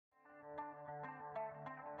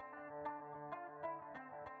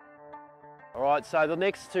All right, so the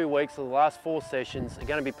next 2 weeks, or the last 4 sessions, are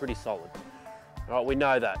going to be pretty solid. All right, we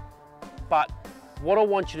know that. But what I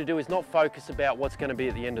want you to do is not focus about what's going to be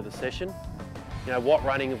at the end of the session. You know, what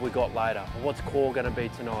running have we got later? Or what's core going to be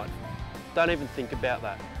tonight? Don't even think about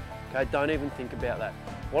that. Okay, don't even think about that.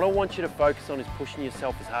 What I want you to focus on is pushing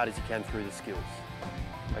yourself as hard as you can through the skills.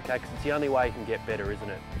 Okay, because it's the only way you can get better, isn't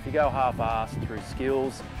it? If you go half-assed through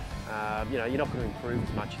skills, you know, you're not going to improve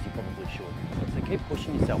as much as you probably should. So keep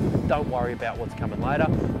pushing yourself. Don't worry about what's coming later,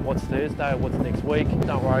 what's Thursday or what's next week.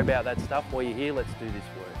 Don't worry about that stuff. While you're here, let's do this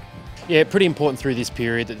work. Yeah, pretty important through this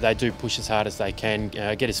period that they do push as hard as they can,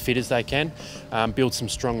 get as fit as they can, build some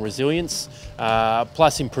strong resilience,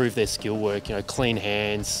 plus improve their skill work, you know, clean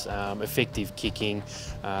hands, effective kicking,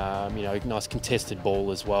 you know, nice contested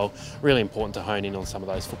ball as well. Really important to hone in on some of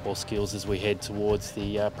those football skills as we head towards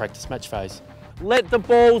the practice match phase. Let the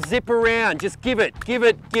ball zip around, just give it, give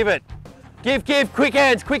it, give it. Give, quick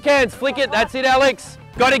hands, flick it, that's it Alex.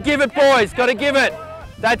 Gotta give it boys, gotta give it.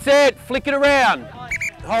 That's it, flick it around.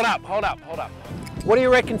 Hold up. What do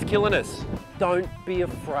you reckon's killing us? Don't be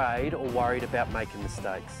afraid or worried about making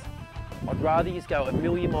mistakes. I'd rather you go a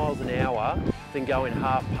million miles an hour than going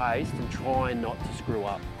half-paced and trying not to screw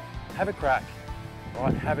up. Have a crack,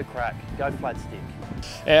 right? Have a crack, go flat stick.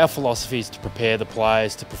 Our philosophy is to prepare the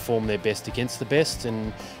players to perform their best against the best,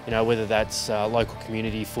 and you know, whether that's local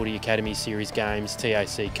community, footy, academy series games,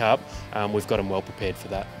 TAC Cup, we've got them well prepared for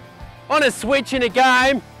that. On a switch in a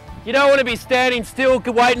game, you don't want to be standing still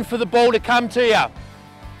waiting for the ball to come to you.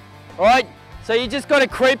 All right? So you just got to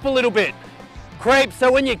creep a little bit. Creep,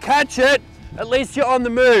 so when you catch it, at least you're on the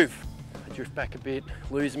move. Drift back a bit,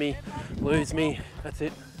 lose me, that's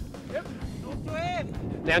it. Yep, talk to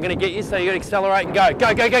him. Now I'm going to get you, so you got to accelerate and go.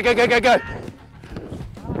 Go.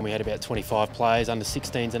 And we had about 25 players, under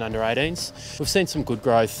 16s and under 18s. We've seen some good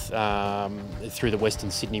growth through the Western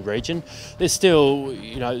Sydney region. There's still,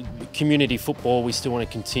 you know, community football we still want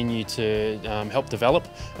to continue to help develop,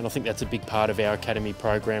 and I think that's a big part of our academy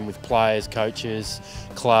program with players, coaches,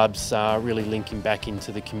 clubs, really linking back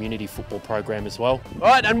into the community football program as well. All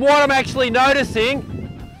right, and what I'm actually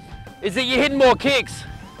noticing is that you're hitting more kicks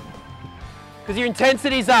because your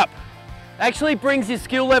intensity's up. Actually brings your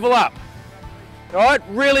skill level up. All right,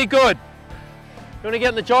 really good. You want to get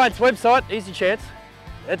on the Giants website, easy chance.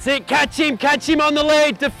 That's it, catch him on the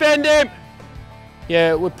lead, defend him.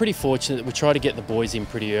 Yeah, we're pretty fortunate that we try to get the boys in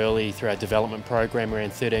pretty early through our development program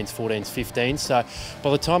around 13s, 14s, 15s. So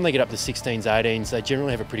by the time they get up to 16s, 18s, they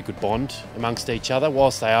generally have a pretty good bond amongst each other.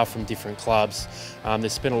 Whilst they are from different clubs, they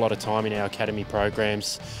spend a lot of time in our academy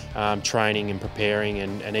programs, training and preparing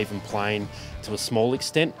and even playing to a small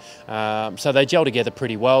extent. So they gel together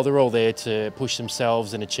pretty well. They're all there to push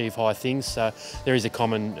themselves and achieve high things. So there is a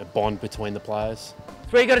common bond between the players.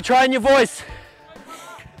 That's where you got to train your voice.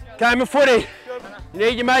 Game of footy. You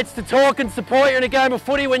need your mates to talk and support you in a game of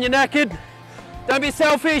footy when you're knackered. Don't be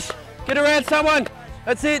selfish. Get around someone.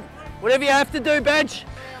 That's it. Whatever you have to do, badge.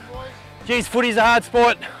 Geez, footy's a hard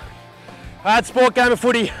sport. Hard sport, game of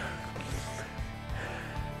footy.